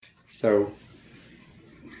So,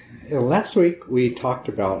 last week we talked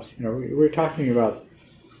about, we were talking about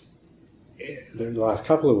the last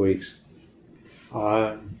couple of weeks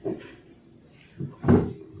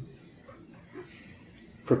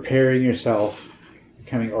preparing yourself,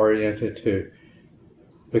 becoming oriented to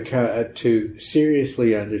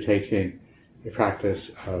seriously undertaking the practice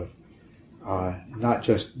of not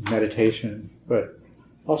just meditation, but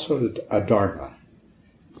also a dharma.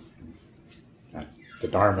 The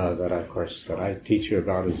dharma that I teach you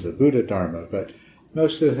about is the Buddha dharma, but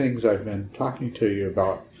most of the things I've been talking to you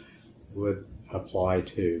about would apply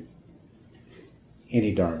to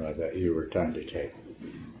any dharma that you were to undertake.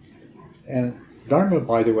 And dharma,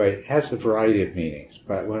 by the way, has a variety of meanings,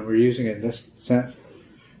 but when we're using it in this sense,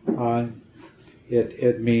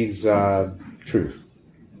 it means truth.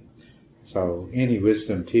 So any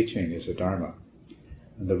wisdom teaching is a dharma.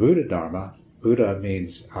 And the Buddha dharma, Buddha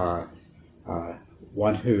means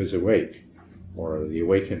one who is awake, or the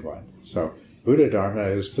awakened one. So Buddha dharma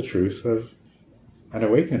is the truth of an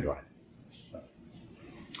awakened one. So.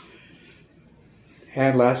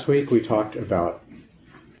 And last week we talked about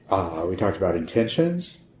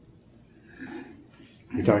intentions.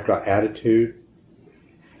 We talked about attitude,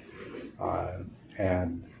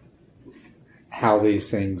 and how these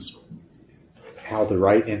things, how the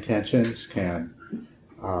right intentions can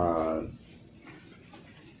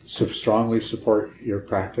strongly support your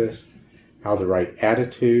practice, how the right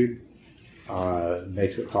attitude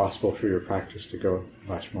makes it possible for your practice to go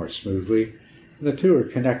much more smoothly. And the two are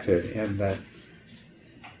connected in that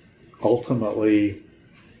ultimately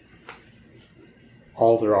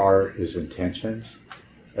all there are is intentions.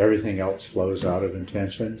 Everything else flows out of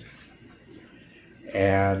intentions.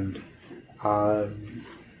 And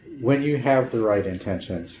when you have the right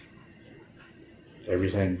intentions,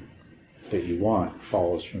 everything that you want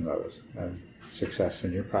follows from those, and success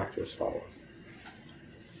in your practice follows.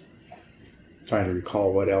 Trying to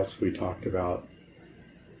recall what else we talked about.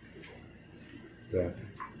 The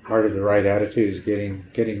part of the right attitude is getting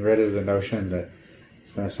rid of the notion that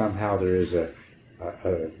somehow there is a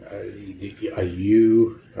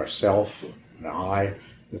you, or self, an I,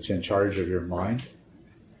 that's in charge of your mind.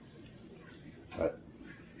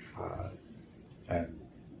 And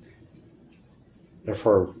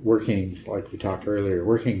therefore, working, like we talked earlier,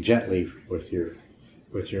 working gently with your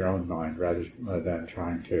own mind rather than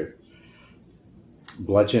trying to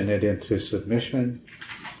bludgeon it into submission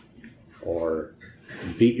or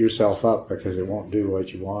beat yourself up because it won't do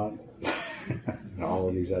what you want, and all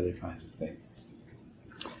of these other kinds of things.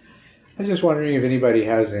 I was just wondering if anybody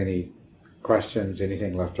has any questions,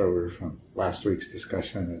 anything left over from last week's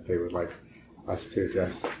discussion that they would like us to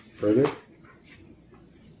address further.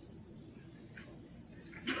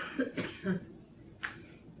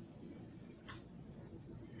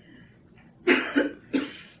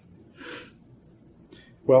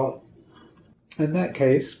 Well, in that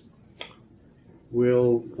case,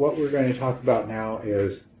 what we're going to talk about now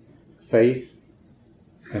is faith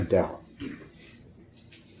and doubt.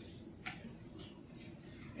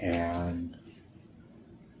 And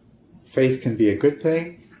faith can be a good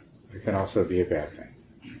thing, it can also be a bad thing.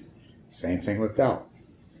 Same thing with doubt.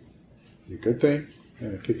 Be a good thing,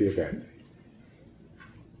 and it could be a bad thing.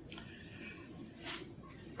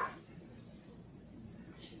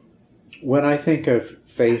 When I think of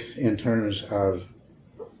faith in terms of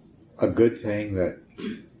a good thing that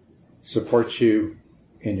supports you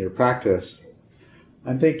in your practice,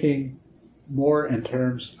 I'm thinking more in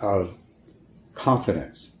terms of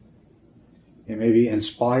confidence. It may be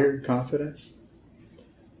inspired confidence,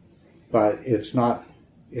 but it's not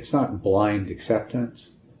blind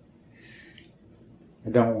acceptance. I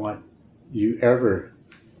don't want you ever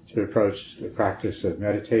to approach the practice of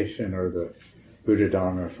meditation or the Buddha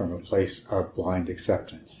Dharma from a place of blind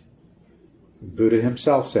acceptance. Buddha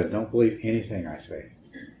himself said, don't believe anything I say.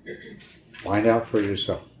 Find out for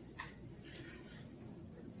yourself.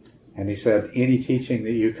 And he said, any teaching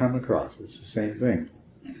that you come across, it's the same thing.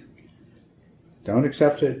 Don't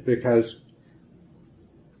accept it because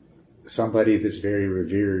somebody that's very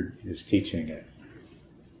revered is teaching it.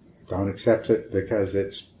 Don't accept it because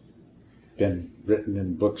it's been written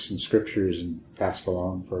in books and scriptures and passed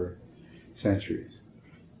along for centuries.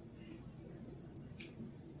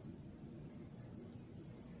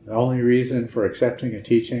 The only reason for accepting a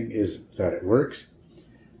teaching is that it works,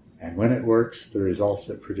 and when it works, the results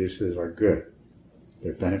it produces are good.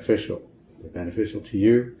 They're beneficial. They're beneficial to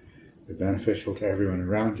you. They're beneficial to everyone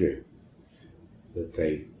around you. That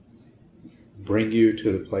they bring you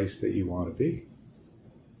to the place that you want to be.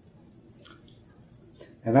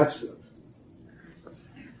 And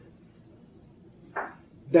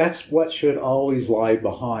that's what should always lie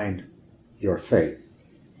behind your faith.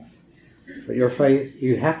 But your faith,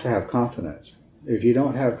 you have to have confidence. If you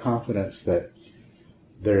don't have confidence that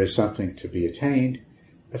there is something to be attained,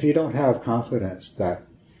 if you don't have confidence that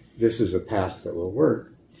this is a path that will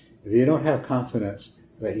work, if you don't have confidence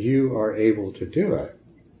that you are able to do it,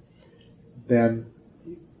 then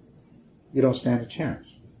you don't stand a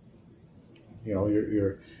chance. You know,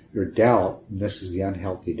 your doubt, and this is the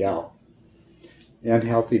unhealthy doubt. The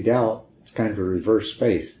unhealthy doubt is kind of a reverse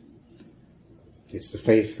faith. It's the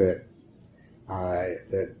faith that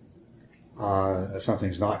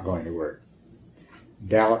something's not going to work.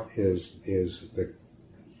 Doubt is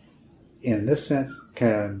in this sense,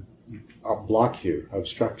 can block you,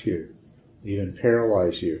 obstruct you, even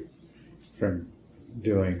paralyze you from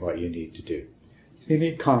doing what you need to do. So you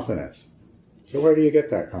need confidence. So where do you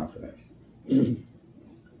get that confidence?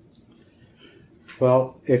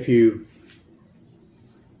 Well,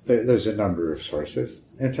 there's a number of sources.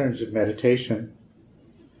 In terms of meditation,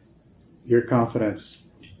 your confidence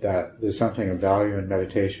that there's something of value in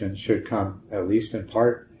meditation should come, at least in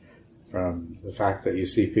part, from the fact that you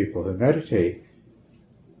see people who meditate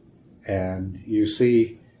and you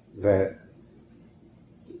see that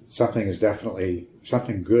something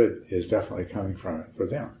good is definitely coming from it for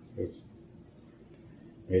them. It's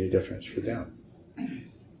made a difference for them.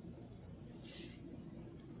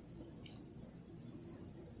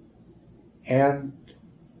 And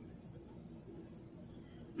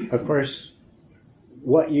of course,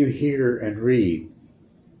 what you hear and read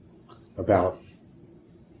about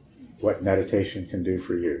what meditation can do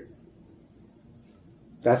for you,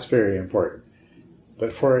 that's very important.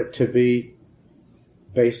 But for it to be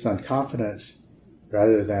based on confidence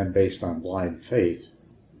rather than based on blind faith,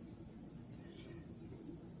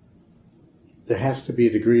 there has to be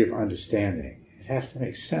a degree of understanding. It has to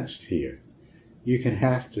make sense to you. You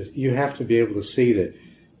have to be able to see that,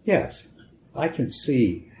 yes, I can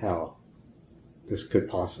see how this could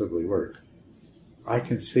possibly work. I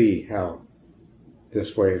can see how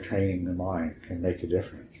this way of training the mind can make a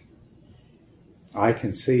difference. I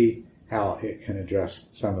can see how it can address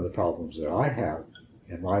some of the problems that I have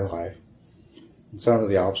in my life and some of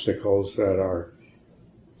the obstacles that are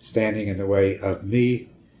standing in the way of me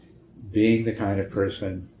being the kind of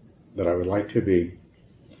person that I would like to be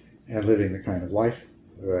and living the kind of life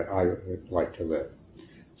that I would like to live.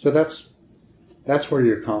 So that's where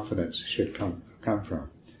your confidence should come from.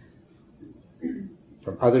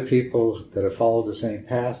 From other people that have followed the same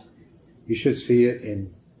path, you should see it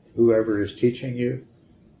in whoever is teaching you.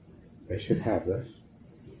 They should have this.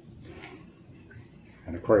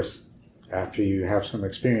 And of course, after you have some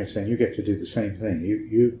experience, then you get to do the same thing.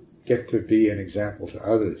 You get to be an example to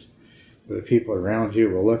others. The people around you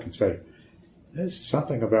will look and say, there's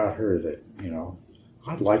something about her that,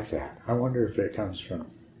 I'd like that. I wonder if it comes from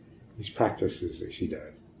these practices that she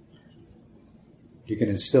does. You can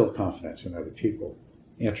instill confidence in other people,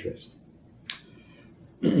 interest.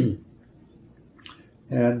 And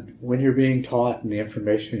when you're being taught and the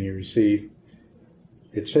information you receive,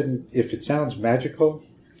 it shouldn't, if it sounds magical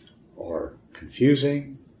or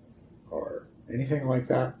confusing or anything like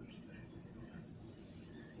that,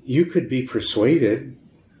 you could be persuaded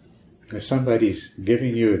if somebody's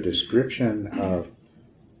giving you a description of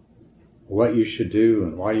what you should do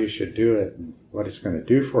and why you should do it and what it's going to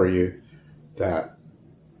do for you that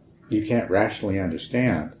you can't rationally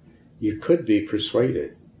understand. You could be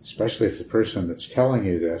persuaded, especially if the person that's telling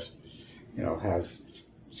you this, has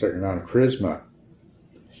a certain amount of charisma.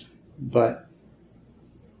 But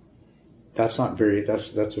that's a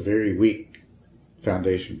very weak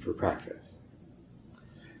foundation for practice.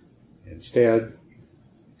 Instead,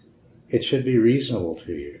 it should be reasonable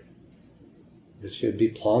to you. It should be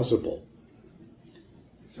plausible.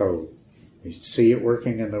 So you see it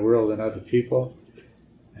working in the world and other people,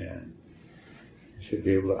 and you should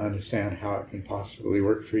be able to understand how it can possibly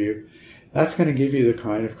work for you. That's going to give you the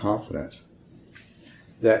kind of confidence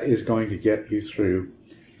that is going to get you through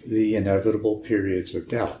the inevitable periods of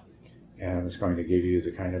doubt, and it's going to give you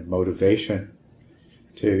the kind of motivation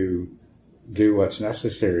to do what's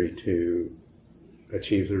necessary to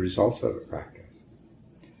achieve the results of a practice.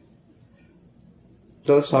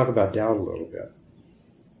 So let's talk about doubt a little bit.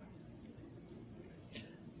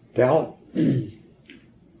 Doubt,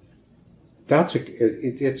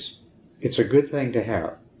 it's a good thing to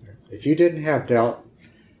have. If you didn't have doubt,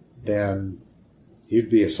 then you'd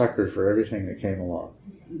be a sucker for everything that came along,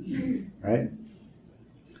 right?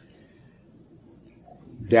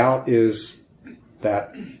 Doubt is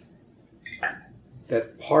that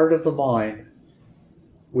part of the mind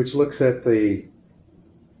which looks at the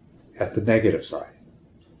negative side.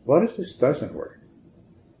 what if this doesn't work?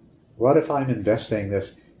 What if I'm investing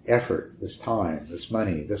this effort, this time, this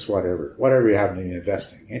money, this whatever you happen to be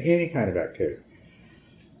investing in any kind of activity?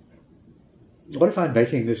 What if I'm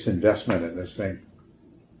making this investment in this thing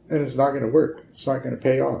and it's not going to work? It's not going to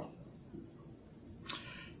pay off.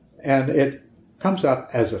 And it comes up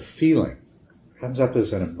as a feeling, comes up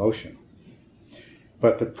as an emotion.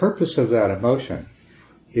 But the purpose of that emotion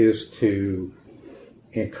is to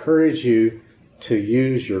encourage you to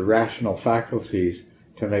use your rational faculties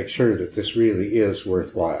to make sure that this really is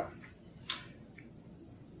worthwhile.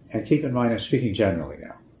 And keep in mind, I'm speaking generally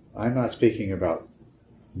now. I'm not speaking about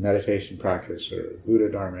meditation practice or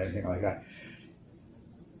Buddha Dharma or anything like that.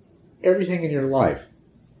 Everything in your life,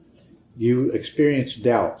 you experience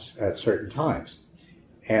doubts at certain times.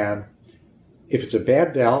 And if it's a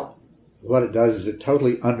bad doubt, what it does is it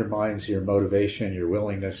totally undermines your motivation, your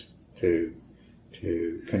willingness to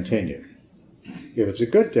continue. If it's a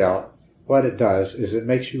good doubt, what it does is it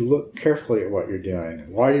makes you look carefully at what you're doing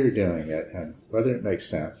and why you're doing it and whether it makes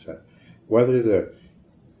sense and whether the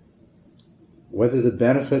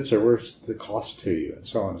benefits are worth the cost to you and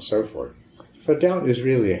so on and so forth. So doubt is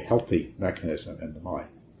really a healthy mechanism in the mind.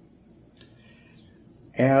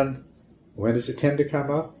 And when does it tend to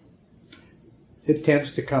come up? It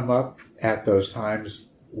tends to come up at those times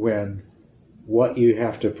when what you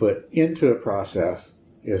have to put into a process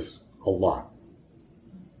is a lot.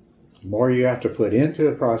 The more you have to put into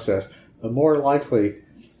a process, the more likely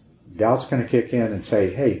doubt's going to kick in and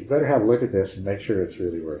say, hey, you better have a look at this and make sure it's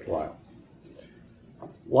really worthwhile.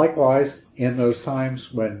 Likewise, in those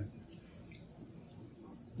times when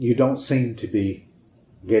you don't seem to be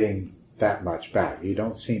getting that much back, you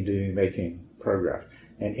don't seem to be making progress,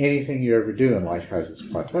 and anything you ever do in life has its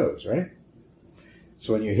plateaus, right?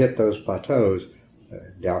 So when you hit those plateaus,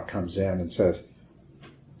 doubt comes in and says,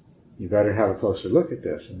 you better have a closer look at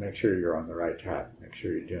this and make sure you're on the right track, make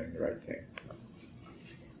sure you're doing the right thing.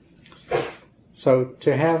 So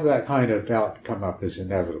to have that kind of doubt come up is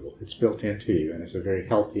inevitable. It's built into you, and it's a very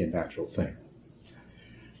healthy and natural thing.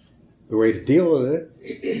 The way to deal with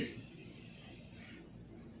it,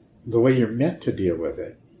 the way you're meant to deal with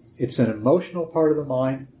it, it's an emotional part of the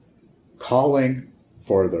mind calling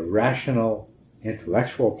for the rational,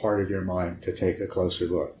 intellectual part of your mind to take a closer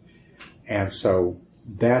look. And so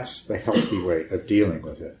that's the healthy way of dealing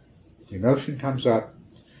with it. The emotion comes up,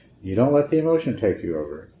 you don't let the emotion take you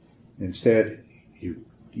over. Instead,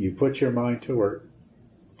 you put your mind to work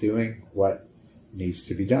doing what needs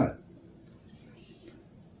to be done.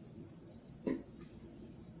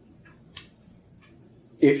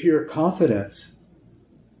 If your confidence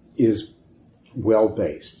is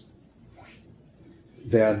well-based,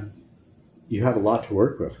 then you have a lot to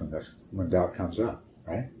work with when doubt comes up,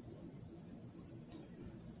 right?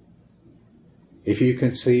 If you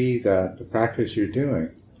can see that the practice you're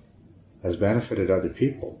doing has benefited other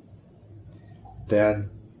people, then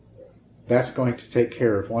that's going to take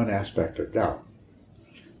care of one aspect of doubt.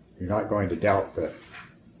 You're not going to doubt that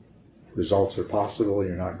results are possible.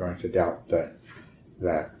 You're not going to doubt that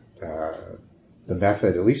the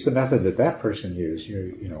method, at least the method that person used,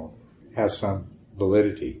 has some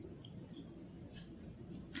validity.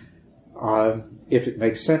 If it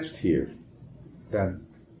makes sense to you, then,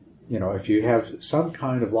 if you have some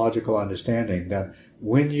kind of logical understanding, then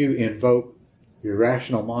when you invoke your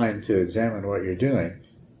rational mind to examine what you're doing,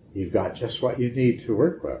 you've got just what you need to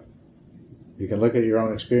work with. You can look at your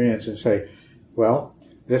own experience and say, well,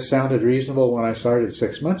 this sounded reasonable when I started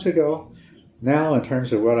 6 months ago. Now, in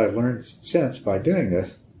terms of what I've learned since by doing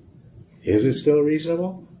this, is it still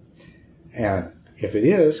reasonable? And if it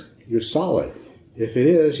is, you're solid. If it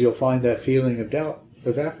is, you'll find that feeling of doubt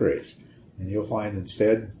evaporates. And you'll find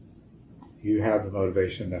instead you have the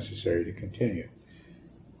motivation necessary to continue.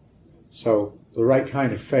 So the right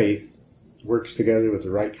kind of faith works together with the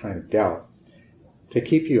right kind of doubt to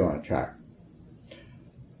keep you on track.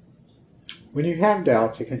 When you have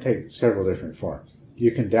doubts, it can take several different forms.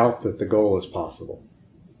 You can doubt that the goal is possible.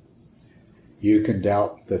 You can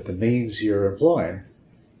doubt that the means you're employing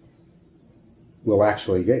will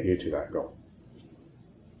actually get you to that goal.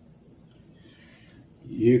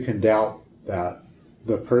 You can doubt that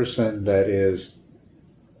the person that is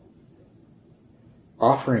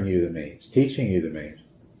offering you the means, teaching you the means,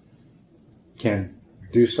 can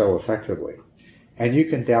do so effectively. And you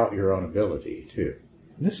can doubt your own ability, too.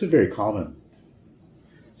 And this is very common.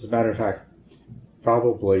 As a matter of fact,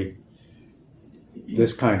 probably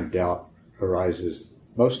this kind of doubt arises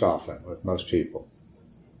most often with most people.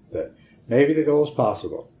 That maybe the goal is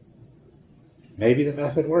possible. Maybe the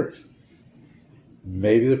method works.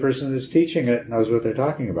 Maybe the person that's teaching it knows what they're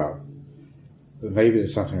talking about. maybe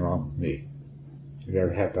there's something wrong with me. Have you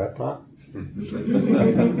ever had that thought?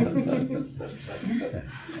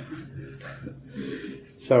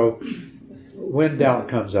 So, when doubt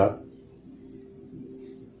comes up,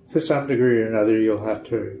 to some degree or another, you'll have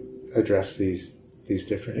to address these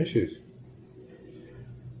different issues.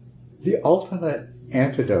 The ultimate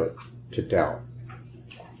antidote to doubt,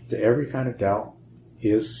 to every kind of doubt,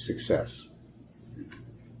 is success.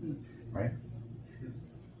 Right?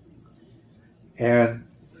 And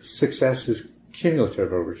success is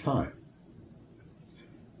cumulative over time.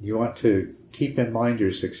 You want to keep in mind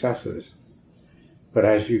your successes, but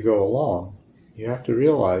as you go along, you have to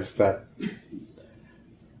realize that,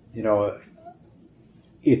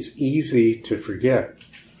 it's easy to forget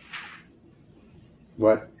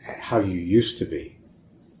how you used to be.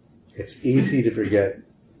 It's easy to forget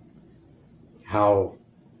how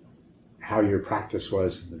your practice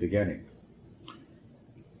was in the beginning.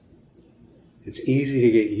 It's easy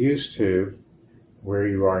to get used to where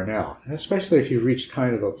you are now, and especially if you've reached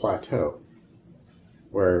kind of a plateau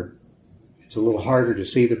where it's a little harder to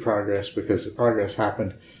see the progress because the progress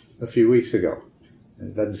happened a few weeks ago,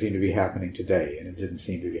 and it doesn't seem to be happening today, and it didn't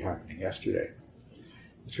seem to be happening yesterday.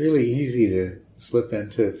 It's really easy to slip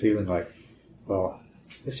into feeling like, well,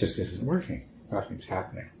 this just isn't working. Nothing's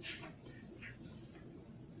happening.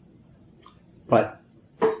 But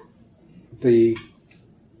the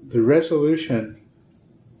resolution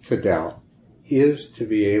to doubt is to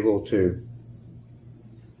be able to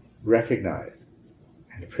recognize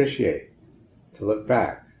and appreciate, to look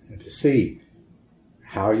back and to see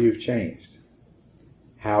how you've changed,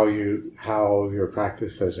 how your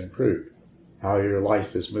practice has improved, how your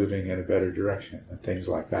life is moving in a better direction, and things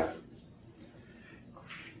like that.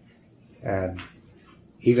 And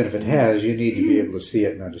even if it has, you need to be able to see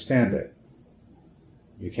it and understand it.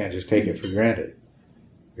 You can't just take it for granted,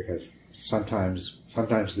 because sometimes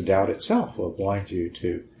the doubt itself will blind you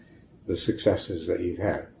to the successes that you've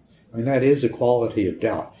had. I mean, that is a quality of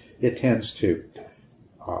doubt. It tends to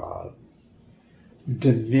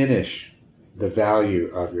diminish the value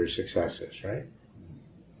of your successes, right?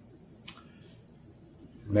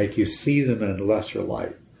 Make you see them in a lesser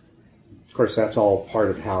light. Of course, that's all part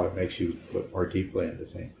of how it makes you look more deeply into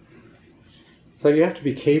things. So you have to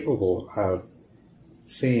be capable of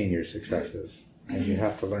seeing your successes, and you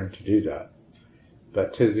have to learn to do that.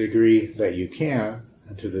 But to the degree that you can,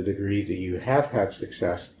 and to the degree that you have had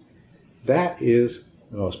success, that is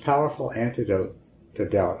the most powerful antidote to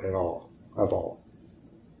doubt of all.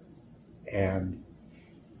 And,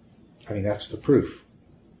 I mean, that's the proof.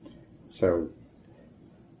 So,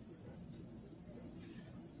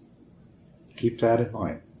 keep that in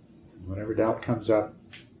mind. Whenever doubt comes up,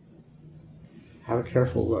 have a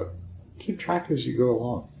careful look. Keep track as you go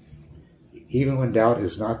along. Even when doubt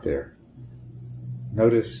is not there,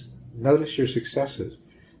 notice your successes.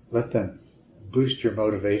 Let them boost your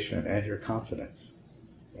motivation and your confidence.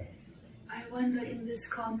 I wonder in this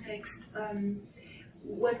context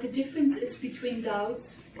what the difference is between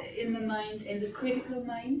doubts in the mind and the critical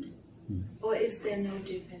mind, or is there no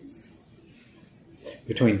difference?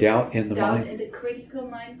 Between doubt in the mind? Doubt and the critical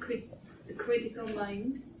mind, the critical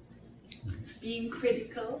mind, being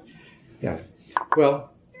critical? Yeah.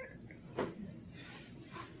 Well,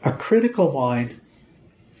 a critical mind,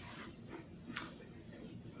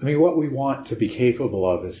 I mean, what we want to be capable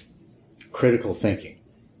of is critical thinking,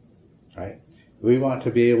 right? We want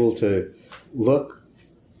to be able to look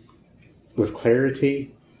with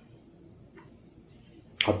clarity,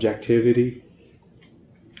 objectivity,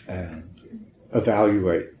 and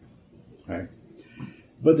evaluate, right?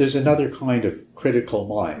 But there's another kind of critical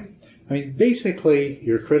mind. I mean, basically,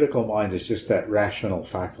 your critical mind is just that rational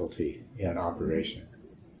faculty in operation.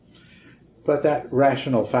 But that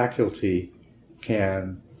rational faculty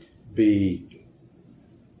can be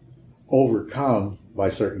overcome by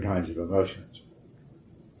certain kinds of emotions.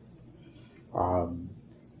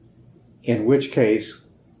 In which case,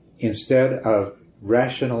 instead of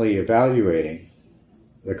rationally evaluating,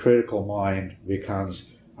 the critical mind becomes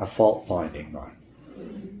a fault-finding mind.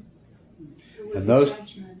 And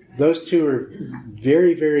those two are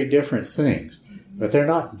very, very different things. But they're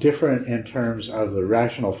not different in terms of the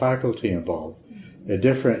rational faculty involved. They're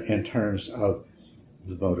different in terms of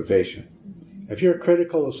the motivation. If you're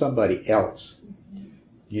critical of somebody else,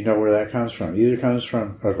 you know where that comes from. Either comes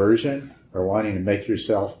from aversion or wanting to make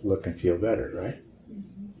yourself look and feel better, right?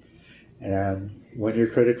 And when you're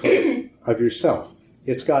critical of yourself,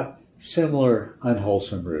 it's got similar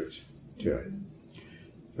unwholesome roots to it.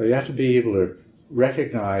 So you have to be able to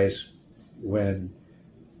recognize when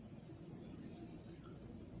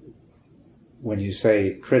when you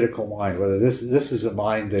say critical mind, whether this is a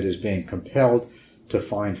mind that is being compelled to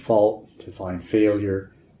find fault, to find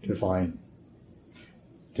failure, to find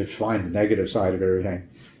the negative side of everything,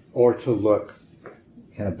 or to look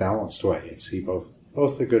in a balanced way and see both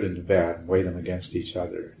the good and the bad and weigh them against each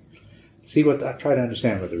other. Try to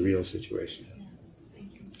understand what the real situation is.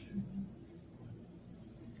 Thank you.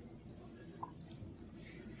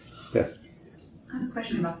 Yes. I have a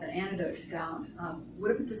question about the antidote to doubt.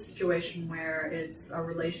 What if it's a situation where it's a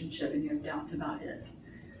relationship and you have doubts about it?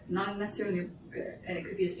 Not necessarily, and it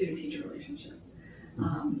could be a student-teacher relationship.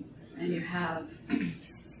 And you have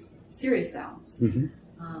serious doubts.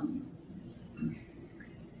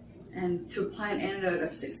 And to apply an antidote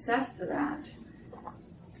of success to that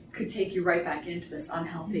could take you right back into this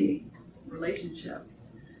unhealthy relationship.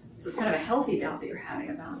 So it's kind of a healthy doubt that you're having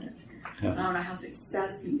about it. Yeah. I don't know how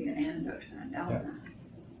success can be an antidote to that doubt.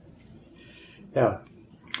 Yeah,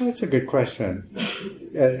 that's a good question.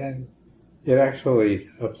 And it actually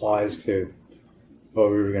applies to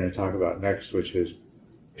what we were going to talk about next, which is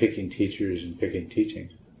picking teachers and picking teaching.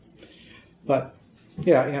 But,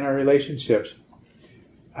 yeah, in our relationships,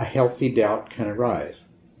 a healthy doubt can arise.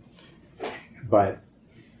 But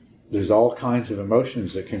there's all kinds of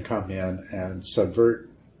emotions that can come in and subvert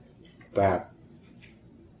that,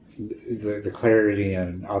 the clarity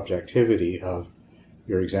and objectivity of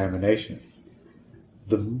your examination.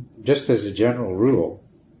 Just as a general rule,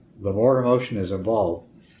 the more emotion is involved,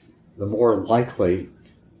 the more likely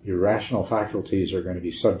your rational faculties are going to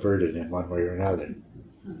be subverted in one way or another.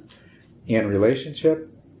 In relationship,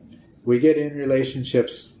 we get in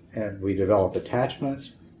relationships and we develop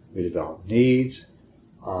attachments, we develop needs.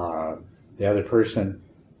 The other person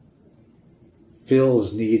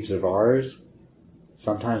fills needs of ours.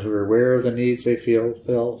 Sometimes we're aware of the needs they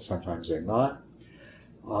fill, sometimes they're not.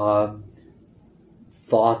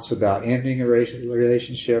 Thoughts about ending a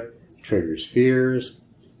relationship triggers fears.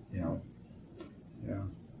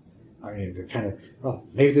 I mean, the kind of,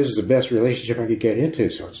 maybe this is the best relationship I could get into,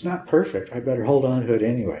 so it's not perfect. I better hold on to it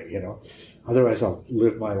anyway, Otherwise I'll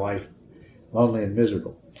live my life lonely and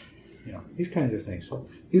miserable. These kinds of things. So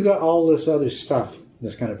you've got all this other stuff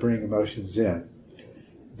that's going to bring emotions in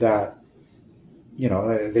that,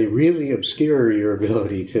 they really obscure your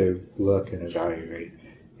ability to look and evaluate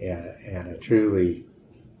in a truly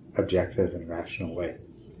objective and rational way.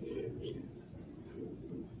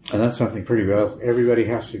 And that's something pretty well everybody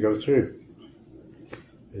has to go through.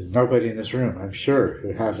 There's nobody in this room, I'm sure,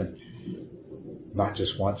 who hasn't, not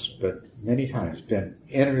just once, but many times, been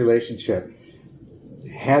in a relationship,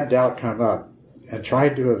 had doubt come up, and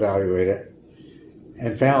tried to evaluate it,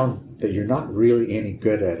 and found that you're not really any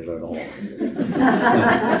good at it at all.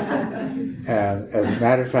 And as a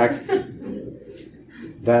matter of fact,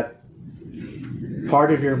 that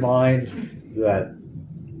part of your mind that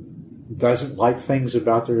doesn't like things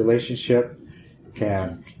about the relationship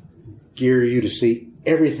can gear you to see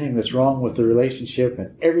everything that's wrong with the relationship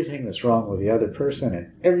and everything that's wrong with the other person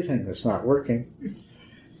and everything that's not working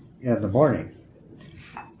in the morning.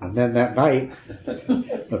 And then that night,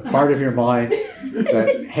 the part of your mind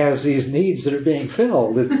that has these needs that are being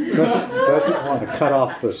filled, that doesn't want to cut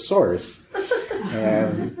off the source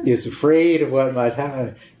and is afraid of what might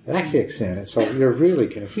happen, that kicks in. And so you're really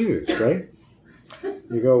confused, right?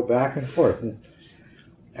 You go back and forth.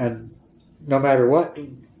 And no matter what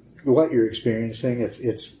you're experiencing,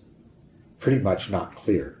 it's pretty much not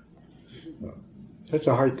clear. So that's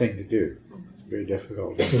a hard thing to do. It's very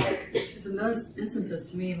difficult. Because in those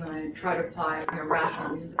instances, to me, when I try to apply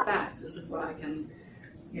rational reason to facts, this is what I can,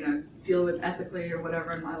 deal with ethically or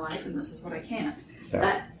whatever in my life, and this is what I can't. Yeah.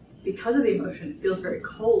 That, because of the emotion, it feels very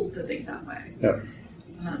cold to think that way. Yep.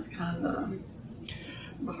 And that's kind of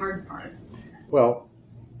the hard part. Well,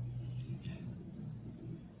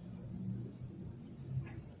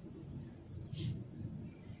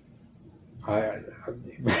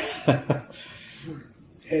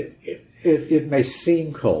 it may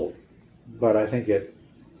seem cold, but I think it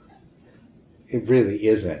really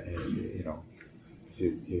isn't.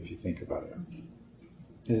 If you think about it,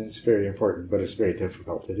 and it's very important, but it's very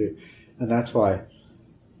difficult to do, and that's why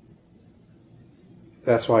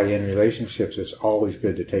in relationships it's always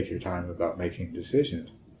good to take your time about making decisions,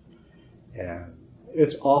 and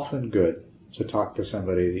it's often good to talk to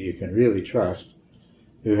somebody that you can really trust,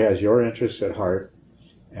 who has your interests at heart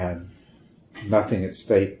and nothing at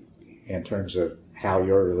stake in terms of how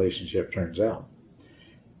your relationship turns out.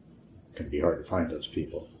 It can be hard to find those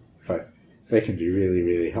people, but they can be really,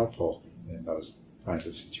 really helpful in those kinds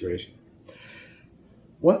of situations.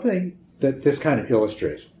 One thing that this kind of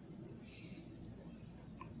illustrates,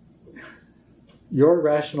 your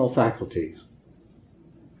rational faculties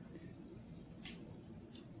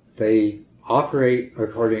they operate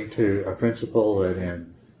according to a principle that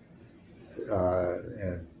in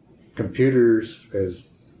computers is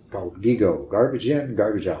called GIGO, garbage in,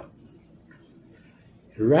 garbage out.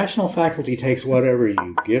 The rational faculty takes whatever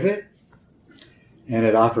you give it, and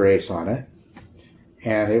it operates on it,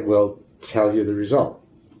 and it will tell you the result.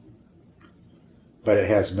 But it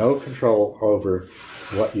has no control over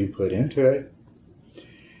what you put into it.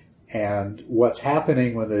 And what's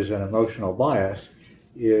happening when there's an emotional bias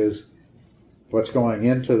is what's going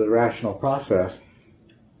into the rational process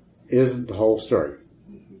isn't the whole story.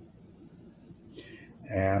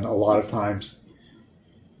 And a lot of times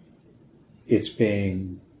it's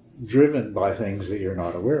being driven by things that you're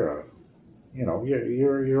not aware of. You know,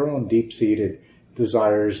 your own deep-seated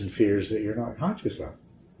desires and fears that you're not conscious of.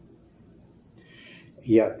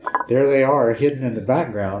 Yet there they are, hidden in the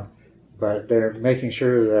background, but they're making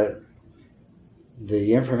sure that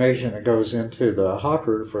the information that goes into the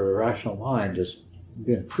hopper for the rational mind has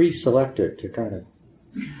been pre-selected to kind of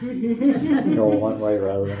go one way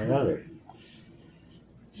rather than another.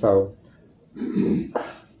 So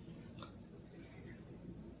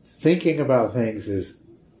thinking about things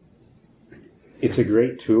it's a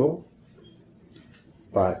great tool,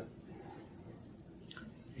 but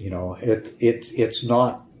you know, it's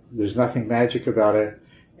not, there's nothing magic about it,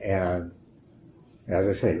 and as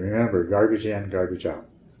I say, remember, garbage in, garbage out.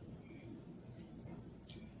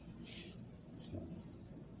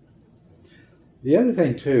 The other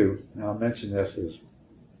thing too, and I'll mention this, is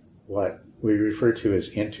what we refer to as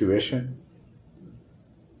intuition.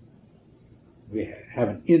 We have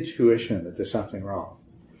an intuition that there's something wrong,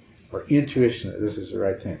 or intuition that this is the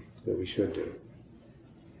right thing that we should do.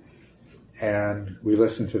 And we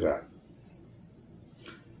listen to that.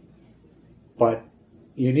 But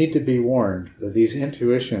you need to be warned that these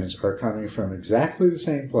intuitions are coming from exactly the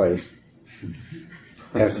same place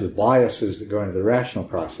as the biases that go into the rational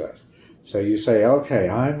process. So you say, okay,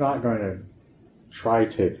 I'm not going to try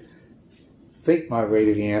to think my way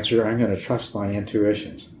to the answer, I'm going to trust my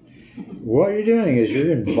intuitions. What you're doing is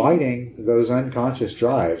you're inviting those unconscious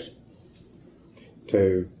drives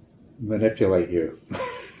to manipulate you.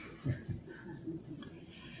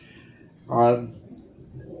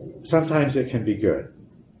 Sometimes it can be good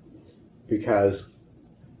because,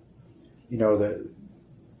 you know,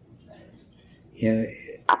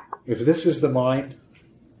 if this is the mind,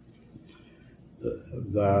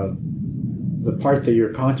 the part that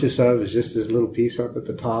you're conscious of is just this little piece up at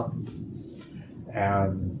the top,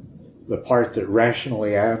 and the part that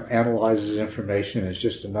rationally analyzes information is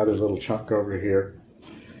just another little chunk over here.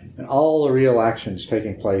 And all the real action's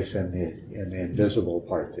taking place in the invisible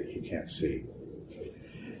part that you can't see.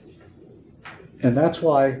 And that's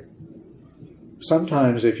why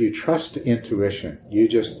sometimes if you trust intuition, you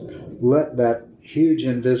just let that huge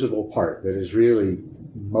invisible part that is really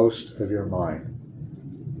most of your mind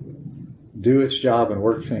do its job and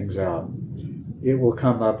work things out. It will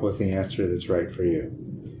come up with the answer that's right for you.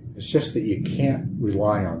 It's just that you can't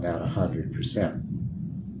rely on that 100%.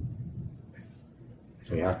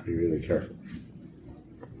 So you have to be really careful.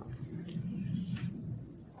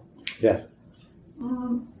 Yes?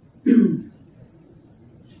 You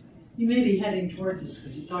may be heading towards this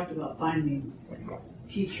because you talked about finding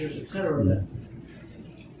teachers, etc.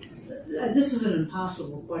 This is an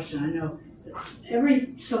impossible question. I know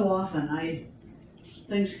every so often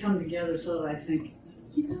things come together so that I think,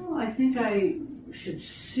 I think I should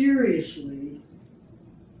seriously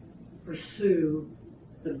pursue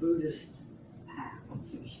the Buddhist path,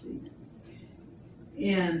 so to speak.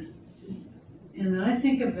 And then I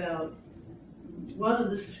think about whether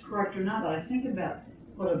this is correct or not, but I think about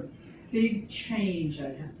what a big change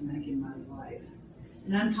I'd have to make in my life.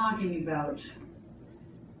 And I'm talking about,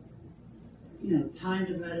 time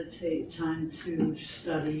to meditate, time to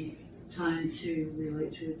study, time to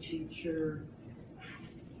relate to a teacher,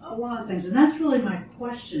 a lot of things. And that's really my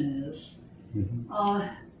question is, can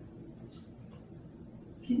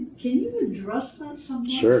you address that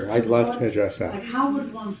somewhat? Sure, I'd love to address that. Like, how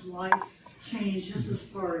would one's life change just as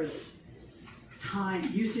far as time,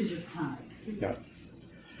 usage of time? Yeah.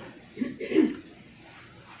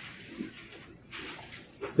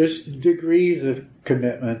 There's degrees of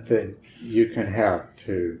commitment that you can have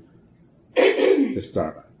to this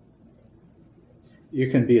Dharma. You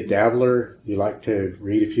can be a dabbler. You like to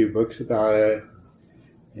read a few books about it.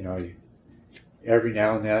 Every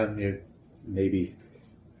now and then you maybe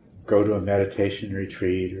go to a meditation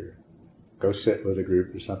retreat or go sit with a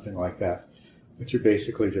group or something like that. But you're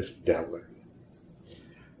basically just a dabbler.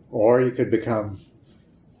 Or you could become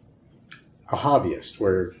a hobbyist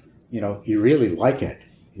where, you really like it.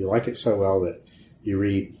 You like it so well that you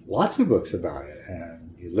read lots of books about it,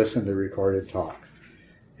 and you listen to recorded talks,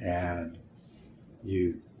 and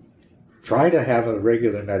you try to have a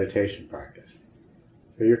regular meditation practice.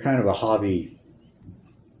 So you're kind of a hobby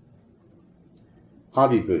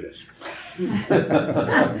Buddhist.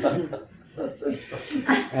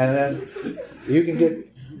 And then you can get,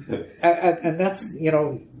 and that's,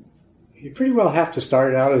 you pretty well have to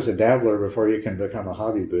start out as a dabbler before you can become a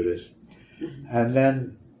hobby Buddhist. And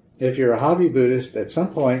then if you're a hobby Buddhist, at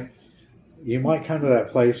some point, you might come to that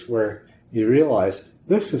place where you realize,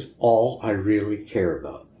 this is all I really care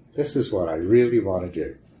about. This is what I really want to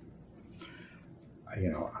do.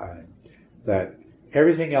 That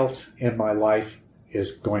everything else in my life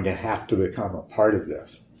is going to have to become a part of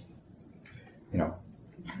this.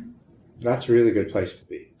 That's a really good place to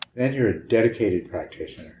be. Then you're a dedicated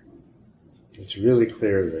practitioner. It's really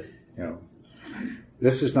clear that,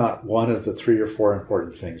 this is not one of the 3 or 4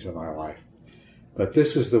 important things in my life, but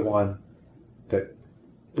this is the one that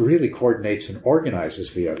really coordinates and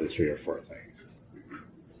organizes the other 3 or 4 things.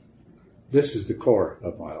 This is the core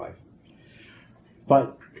of my life.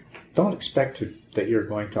 But don't expect that you're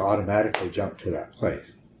going to automatically jump to that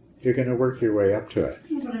place. You're going to work your way up to it.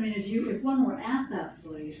 Yeah, but I mean, if one were at that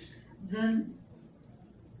place, then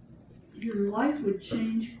your life would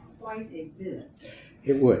change quite a bit.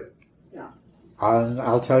 It would. Yeah.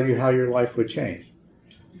 I'll tell you how your life would change.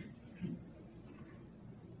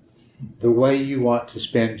 The way you want to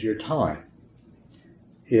spend your time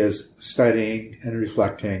is studying and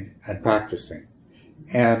reflecting and practicing.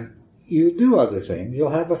 And you do other things. You'll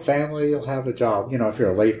have a family, you'll have a job. If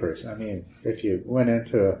you're a layperson, I mean, if you went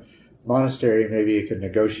into a monastery, maybe you could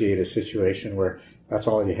negotiate a situation where that's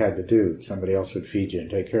all you had to do. Somebody else would feed you and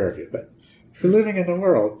take care of you. But if you're living in the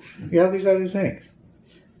world, you have these other things.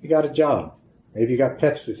 You got a job. Maybe you got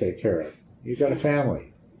pets to take care of. You got a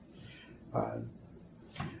family.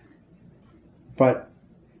 But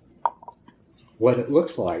what it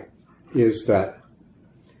looks like is that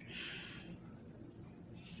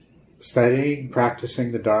studying,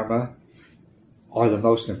 practicing the Dharma are the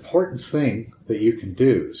most important thing that you can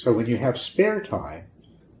do. So when you have spare time,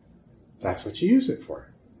 that's what you use it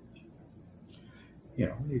for.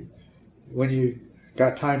 When you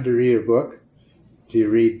got time to read a book, do you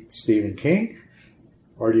read Stephen King?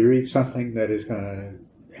 Or do you read something that is going to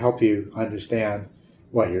help you understand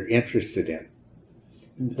what you're interested in?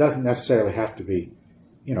 It doesn't necessarily have to be,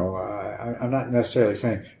 I'm not necessarily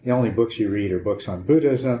saying the only books you read are books on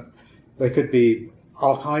Buddhism. They could be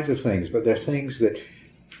all kinds of things, but they're things that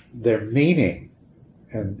their meaning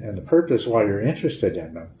and the purpose why you're interested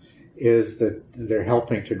in them is that they're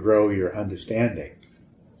helping to grow your understanding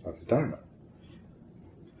of the Dharma.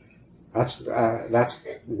 That's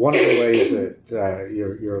one of the ways that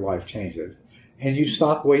your life changes, and you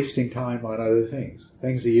stop wasting time on other things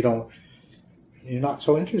that you're not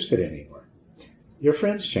so interested in anymore. Your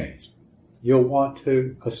friends change. You'll want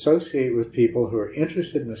to associate with people who are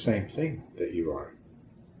interested in the same thing that you are,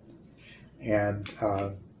 and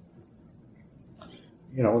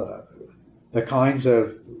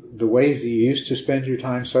the ways that you used to spend your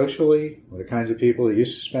time socially, the kinds of people you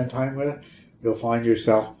used to spend time with, you'll find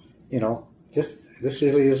yourself, this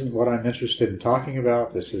really isn't what I'm interested in talking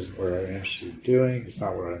about. This isn't what I'm interested in doing. It's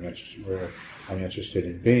not where I'm interested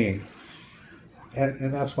in being.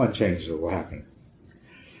 And that's one change that will happen.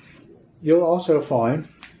 You'll also find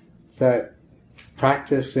that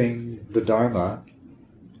practicing the Dharma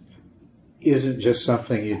isn't just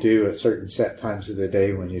something you do at certain set times of the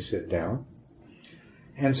day when you sit down.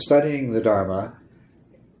 And studying the Dharma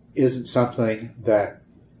isn't something that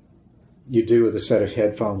you do with a set of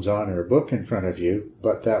headphones on or a book in front of you,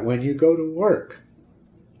 but that when you go to work,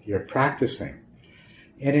 you're practicing.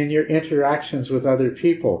 And in your interactions with other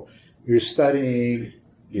people, you're studying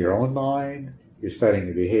your own mind, you're studying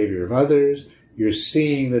the behavior of others, you're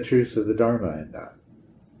seeing the truth of the Dharma in that.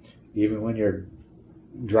 Even when you're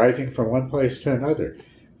driving from one place to another,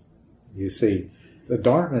 you see the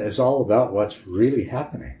Dharma is all about what's really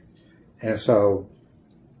happening. And so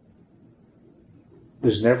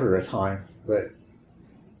there's never a time that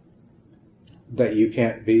you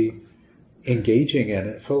can't be engaging in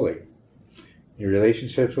it fully. Your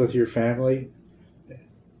relationships with your family,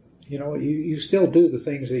 you still do the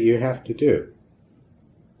things that you have to do,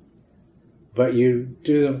 but you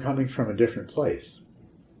do them coming from a different place.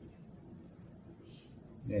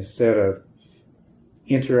 Instead of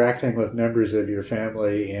interacting with members of your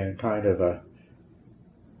family in kind of a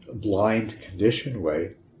blind, conditioned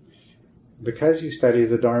way, because you study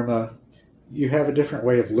the Dharma, you have a different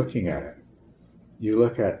way of looking at it. You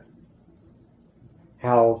look at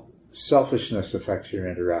how selfishness affects your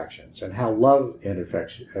interactions and how love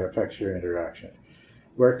affects your interaction,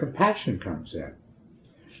 where compassion comes in,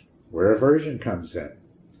 where aversion comes in,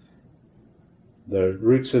 the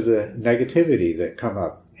roots of the negativity that come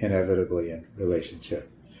up inevitably in relationship.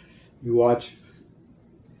 You watch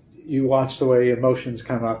the way emotions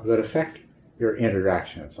come up that affect your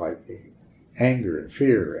interactions, like anger and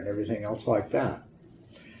fear and everything else like that.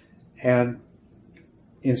 And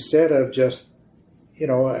instead of just,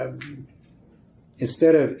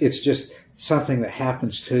 instead of it's just something that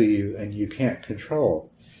happens to you and you can't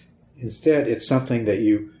control, instead it's something that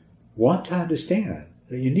you want to understand,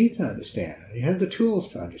 that you need to understand. You have the tools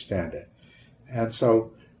to understand it. And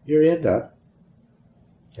so you end up,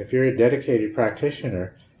 if you're a dedicated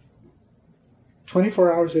practitioner,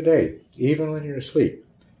 24 hours a day, even when you're asleep,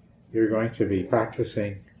 you're going to be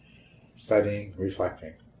practicing, studying,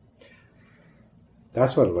 reflecting.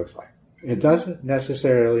 That's what it looks like. It doesn't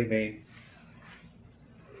necessarily mean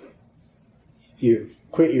you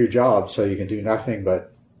quit your job so you can do nothing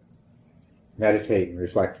but meditate and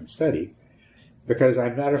reflect and study. Because,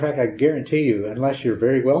 as a matter of fact, I guarantee you, unless you're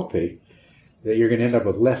very wealthy, that you're going to end up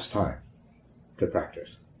with less time to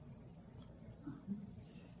practice.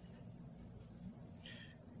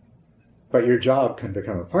 But your job can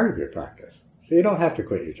become a part of your practice. So you don't have to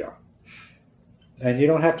quit your job. And you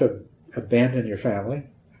don't have to abandon your family.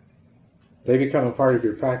 They become a part of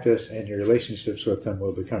your practice, and your relationships with them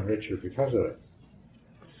will become richer because of it.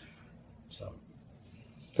 So,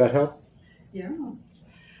 does that help? Yeah.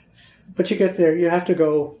 But you get there, you have to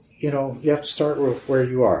go, you have to start with where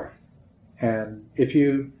you are. And if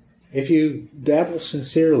you dabble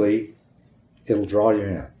sincerely, it'll draw you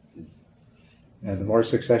in. And the more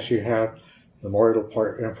success you have, the more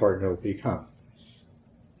important it'll become.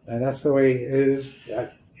 And that's the way it is.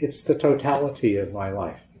 It's the totality of my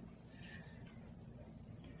life.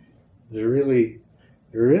 There really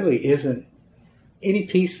isn't any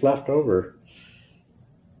piece left over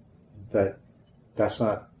that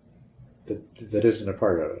isn't a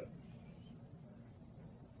part of it.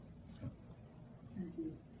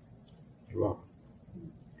 You're welcome.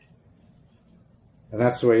 And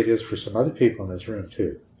that's the way it is for some other people in this room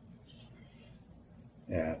too.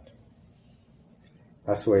 And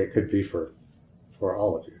that's the way it could be for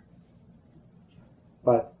all of you.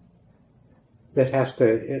 But it has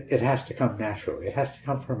to come naturally. It has to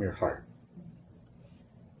come from your heart.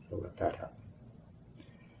 So let that happen.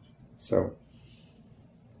 So,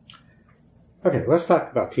 okay, let's talk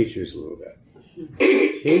about teachers a little bit.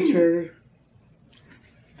 Teacher,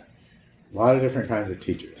 a lot of different kinds of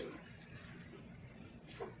teachers.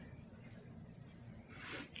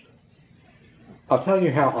 I'll tell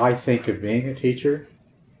you how I think of being a teacher.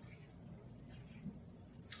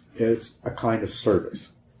 It's a kind of service.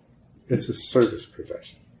 It's a service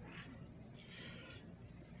profession.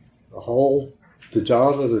 The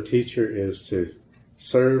job of the teacher is to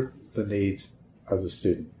serve the needs of the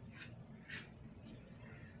student.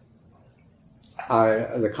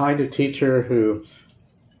 The kind of teacher who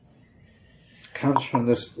comes from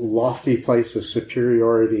this lofty place of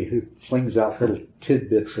superiority, who flings out little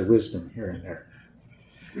tidbits of wisdom here and there.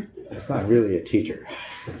 It's not really a teacher.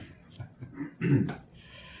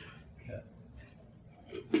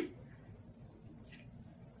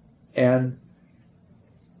 And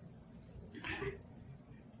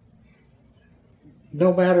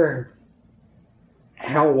no matter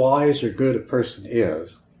how wise or good a person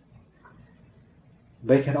is,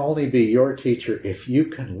 they can only be your teacher if you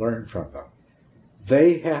can learn from them.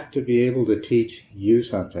 They have to be able to teach you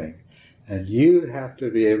something, and you have to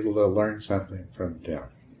be able to learn something from them.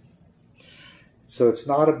 So it's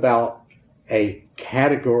not about a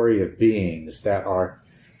category of beings that are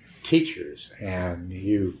teachers, and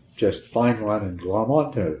you just find one and glom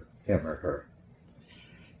onto him or her.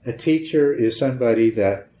 A teacher is somebody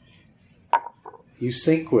that you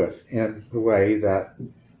sync with in the way that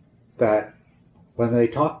when they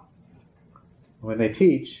talk, when they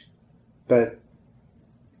teach, that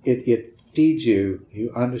it feeds you,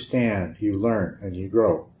 you understand, you learn, and you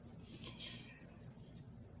grow.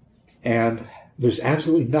 And there's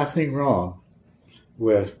absolutely nothing wrong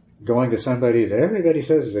with going to somebody that everybody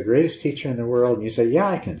says is the greatest teacher in the world, and you say, yeah,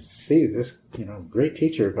 I can see this, great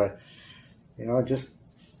teacher, but, it just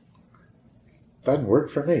doesn't work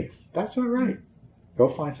for me. That's all right. Go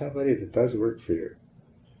find somebody that does work for you.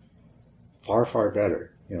 Far, far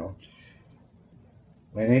better,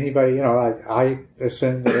 When anybody, I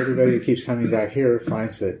assume that everybody that keeps coming back here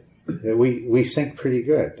finds that we sync pretty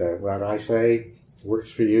good, that what I say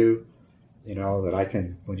works for you, that I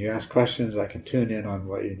can, when you ask questions, I can tune in on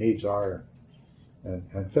what your needs are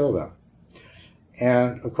and fill them.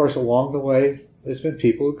 And of course, along the way, there's been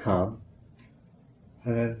people who come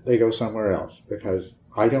and then they go somewhere else because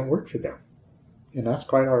I don't work for them. And that's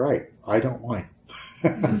quite all right. I don't mind.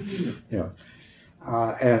 And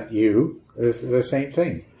you, is the same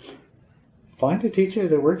thing. Find a teacher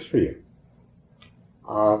that works for you.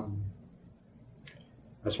 I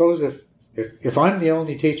suppose if I'm the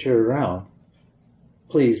only teacher around,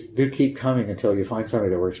 please do keep coming until you find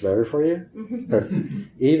somebody that works better for you. Because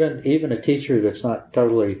even a teacher that's not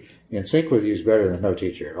totally in sync with you is better than no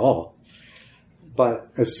teacher at all.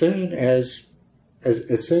 But as soon as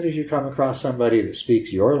you come across somebody that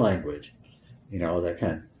speaks your language, that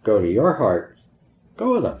can go to your heart,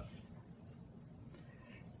 go with them.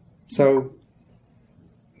 So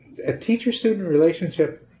a teacher-student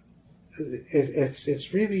relationship,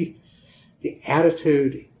 it's really, the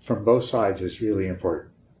attitude from both sides is really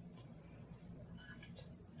important.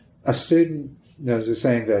 A student, there's a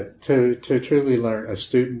saying that to truly learn, a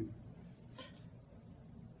student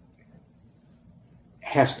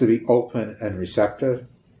has to be open and receptive,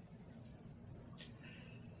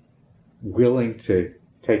 willing to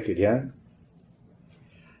take it in.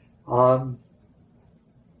 A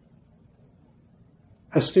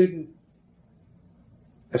student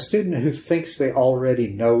who thinks they already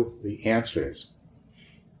know the answers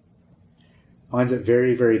finds it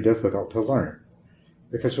very, very difficult to learn.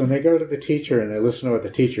 Because when they go to the teacher and they listen to what the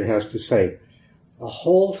teacher has to say, the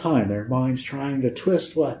whole time their mind's trying to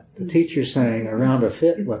twist what the teacher's saying around to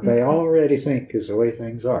fit what they already think is the way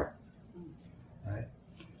things are. Right?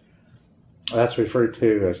 That's referred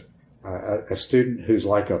to as a student who's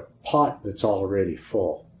like a pot that's already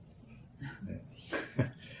full.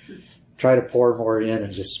 Try to pour more in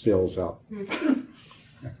and just spills out.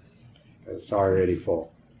 It's already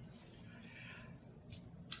full.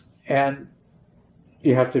 And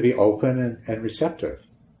you have to be open and receptive.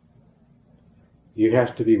 You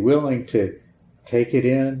have to be willing to take it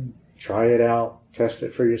in, try it out, test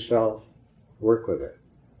it for yourself, work with it.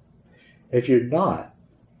 If you're not,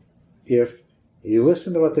 if you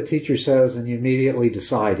listen to what the teacher says and you immediately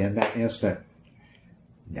decide in that instant,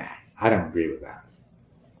 nah, I don't agree with that,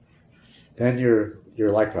 then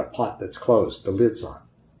you're like a pot that's closed, the lid's on.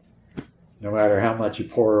 No matter how much you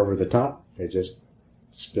pour over the top, it just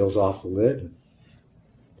spills off the lid and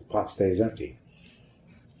the pot stays empty.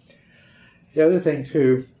 The other thing,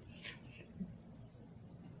 too,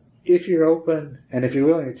 if you're open and if you're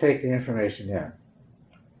willing to take the information in,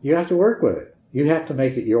 you have to work with it. You have to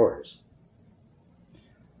make it yours.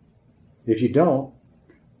 If you don't,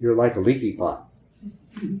 you're like a leaky pot.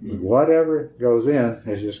 Whatever goes in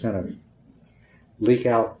is just going to leak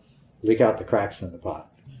out the cracks in the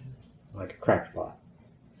pot, like a cracked pot.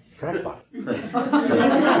 Cracked pot.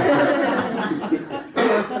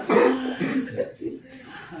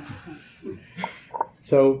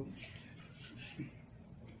 So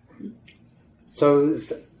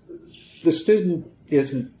the student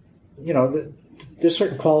isn't, there's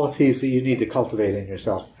certain qualities that you need to cultivate in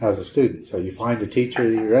yourself as a student. So you find a teacher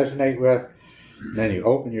that you resonate with, and then you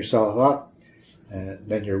open yourself up, and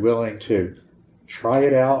then you're willing to try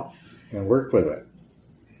it out and work with it.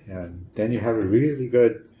 And then you have a really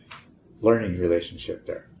good learning relationship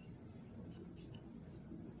there.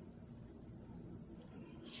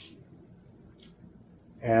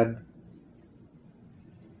 And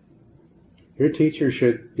your teacher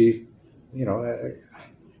should be, no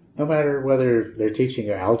matter whether they're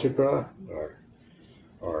teaching algebra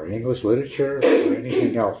or English literature or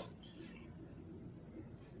anything else,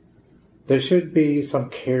 there should be some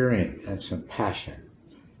caring and some passion.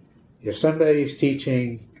 If somebody's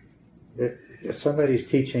teaching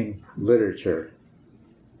literature,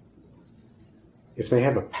 if they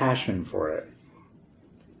have a passion for it,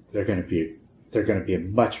 they're going to be a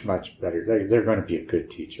much, much better, they're going to be a good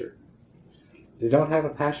teacher. If they don't have a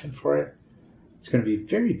passion for it, it's going to be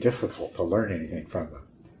very difficult to learn anything from them.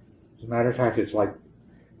 As a matter of fact, it's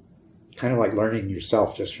kind of like learning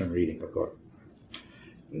yourself just from reading a book.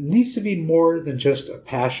 It needs to be more than just a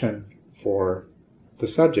passion for the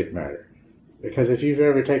subject matter. Because if you've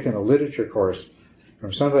ever taken a literature course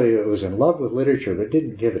from somebody that was in love with literature but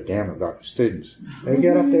didn't give a damn about the students, they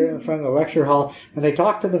get up there in front of the lecture hall and they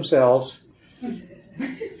talk to themselves and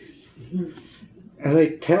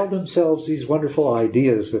they tell themselves these wonderful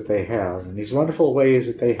ideas that they have and these wonderful ways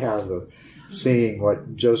that they have of seeing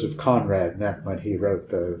what Joseph Conrad meant when he wrote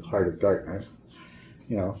The Heart of Darkness,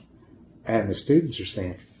 and the students are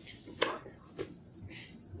saying,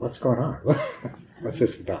 what's going on? What's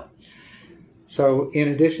this about? So in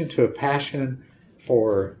addition to a passion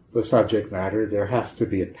for the subject matter, there has to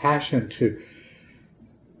be a passion to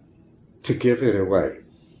give it away.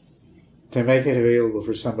 to make it available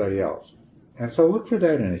for somebody else. And so look for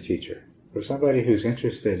that in a teacher, for somebody who's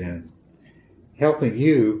interested in helping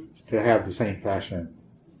you to have the same passion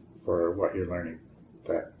for what you're learning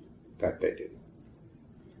that they do.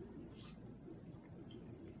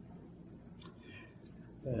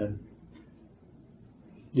 And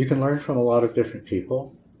you can learn from a lot of different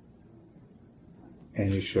people,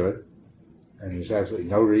 and you should. And there's absolutely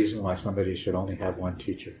no reason why somebody should only have one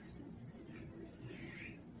teacher.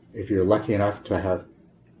 If you're lucky enough to have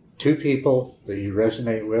two people that you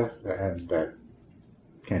resonate with and that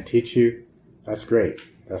can teach you, that's great.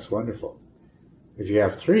 That's wonderful. If you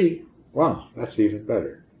have three, wow, that's even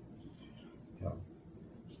better. You know,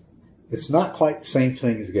 it's not quite the same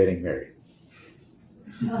thing as getting married.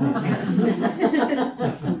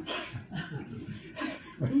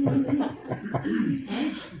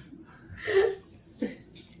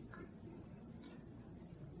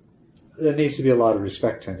 There needs to be a lot of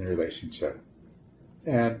respect in the relationship.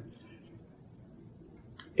 And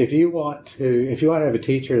if you want to have a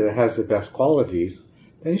teacher that has the best qualities,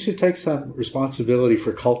 then you should take some responsibility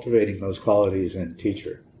for cultivating those qualities in a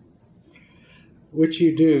teacher. Which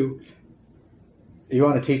you do. You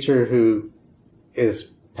want a teacher who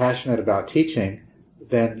is passionate about teaching,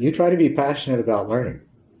 then you try to be passionate about learning.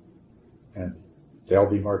 And they'll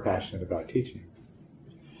be more passionate about teaching.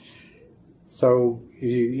 So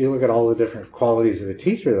you look at all the different qualities of a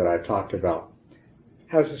teacher that I've talked about.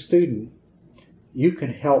 As a student, you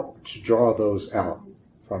can help to draw those out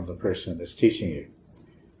from the person that's teaching you.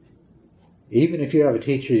 Even if you have a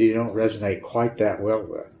teacher you don't resonate quite that well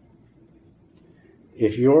with.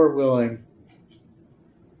 If you're willing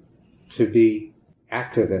to be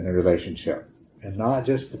active in the relationship and not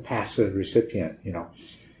just the passive recipient,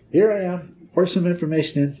 here I am, pour some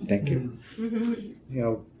information in, thank you.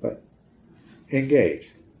 But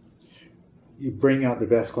engage. You bring out the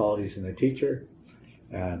best qualities in the teacher,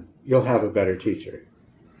 and you'll have a better teacher,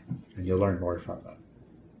 and you'll learn more from them.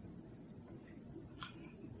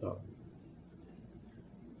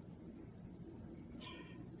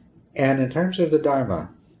 And in terms of the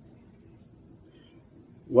Dharma,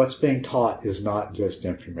 what's being taught is not just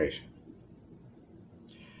information.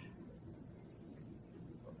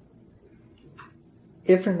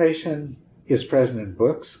 Information is present in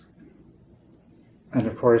books, and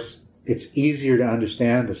of course, it's easier to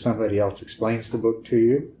understand if somebody else explains the book to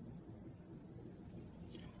you.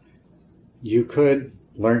 You could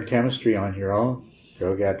learn chemistry on your own,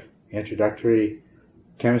 go get introductory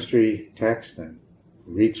chemistry text and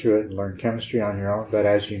read through it and learn chemistry on your own. But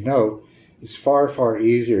as you know, it's far, far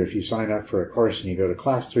easier if you sign up for a course and you go to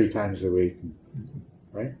class 3 times a week,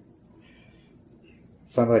 right?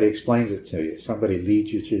 Somebody explains it to you. Somebody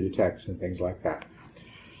leads you through the text and things like that.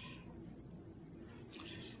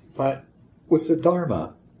 But with the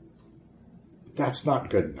Dharma, that's not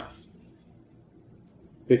good enough.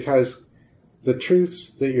 Because the truths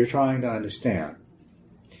that you're trying to understand,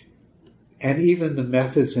 and even the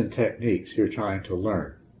methods and techniques you're trying to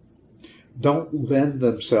learn, don't lend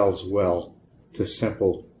themselves well to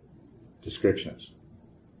simple descriptions.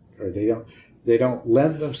 Or they don't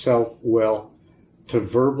lend themselves well to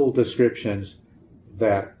verbal descriptions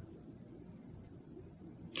that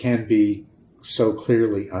can be so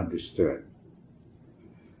clearly understood.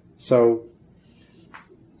 So,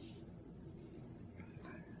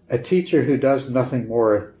 a teacher who does nothing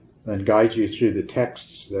more than guide you through the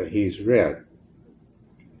texts that he's read,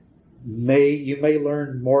 you may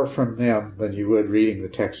learn more from them than you would reading the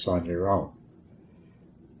texts on your own.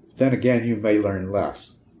 Then again, you may learn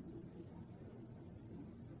less.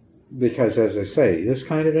 Because, as I say, this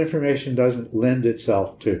kind of information doesn't lend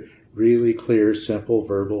itself to really clear, simple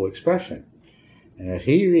verbal expression. And if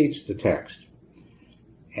he reads the text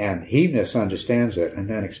and he misunderstands it and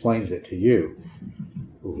then explains it to you,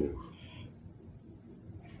 ooh.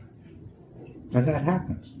 And that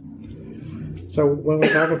happens. So when we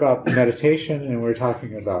talk about meditation and we're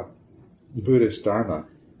talking about the Buddhist Dharma,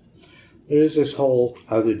 there is this whole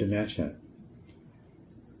other dimension.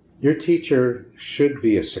 Your teacher should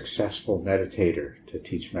be a successful meditator to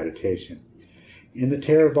teach meditation. In the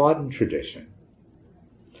Theravadan tradition,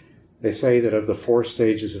 they say that of the 4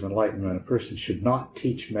 stages of enlightenment, a person should not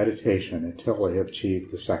teach meditation until they have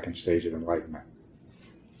achieved the 2nd stage of enlightenment.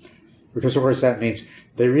 Because, of course, that means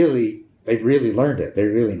they've really learned it. They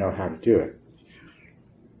really know how to do it.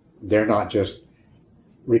 They're not just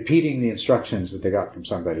repeating the instructions that they got from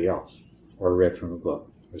somebody else or read from a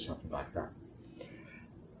book or something like that.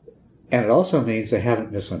 And it also means they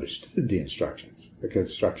haven't misunderstood the instructions because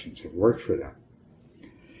instructions have worked for them.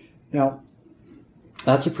 Now,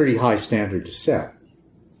 that's a pretty high standard to set.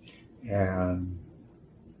 And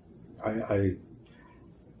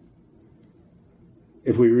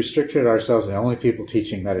if we restricted ourselves and the only people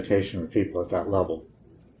teaching meditation were people at that level,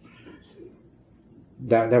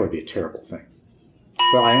 that would be a terrible thing.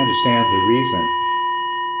 But I understand the reason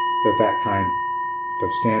that kind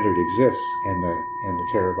of standard exists in the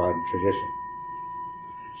Theravadan tradition.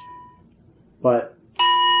 But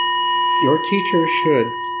your teacher should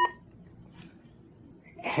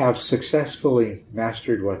have successfully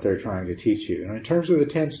mastered what they're trying to teach you. And in terms of the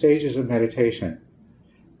 10 stages of meditation,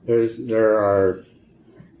 there are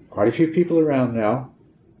quite a few people around now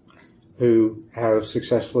who have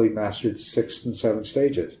successfully mastered 6 and 7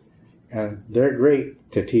 stages. And they're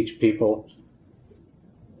great to teach people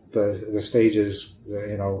the stages,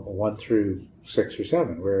 1 through 6 or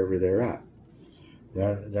 7, wherever they're at.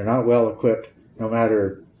 They're not well equipped, no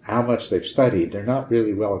matter how much they've studied, they're not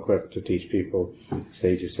really well equipped to teach people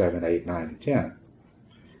stages 7, 8, 9, and 10.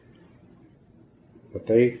 But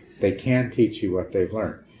they can teach you what they've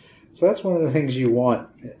learned. So that's one of the things you want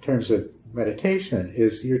in terms of meditation,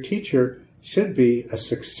 is your teacher should be a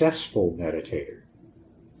successful meditator.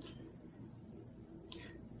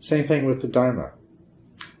 Same thing with the Dharma.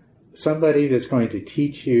 Somebody that's going to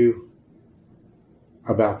teach you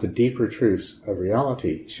about the deeper truths of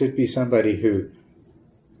reality should be somebody who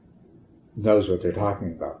knows what they're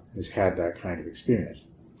talking about, has had that kind of experience.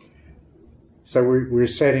 So we're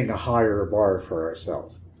setting a higher bar for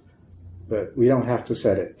ourselves. But we don't have to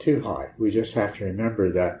set it too high. We just have to remember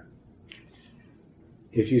that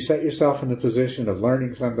if you set yourself in the position of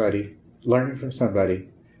learning from somebody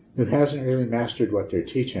who hasn't really mastered what they're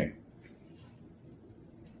teaching,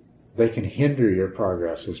 they can hinder your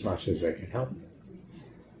progress as much as they can help you.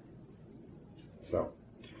 So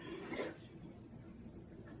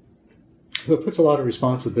it puts a lot of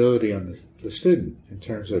responsibility on the student in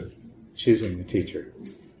terms of choosing the teacher.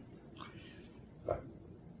 But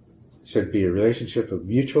it should be a relationship of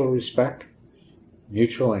mutual respect,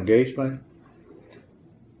 mutual engagement.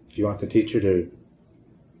 If you want the teacher to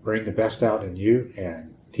bring the best out in you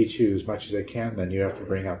and teach you as much as they can, then you have to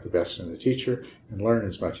bring out the best in the teacher and learn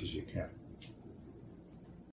as much as you can.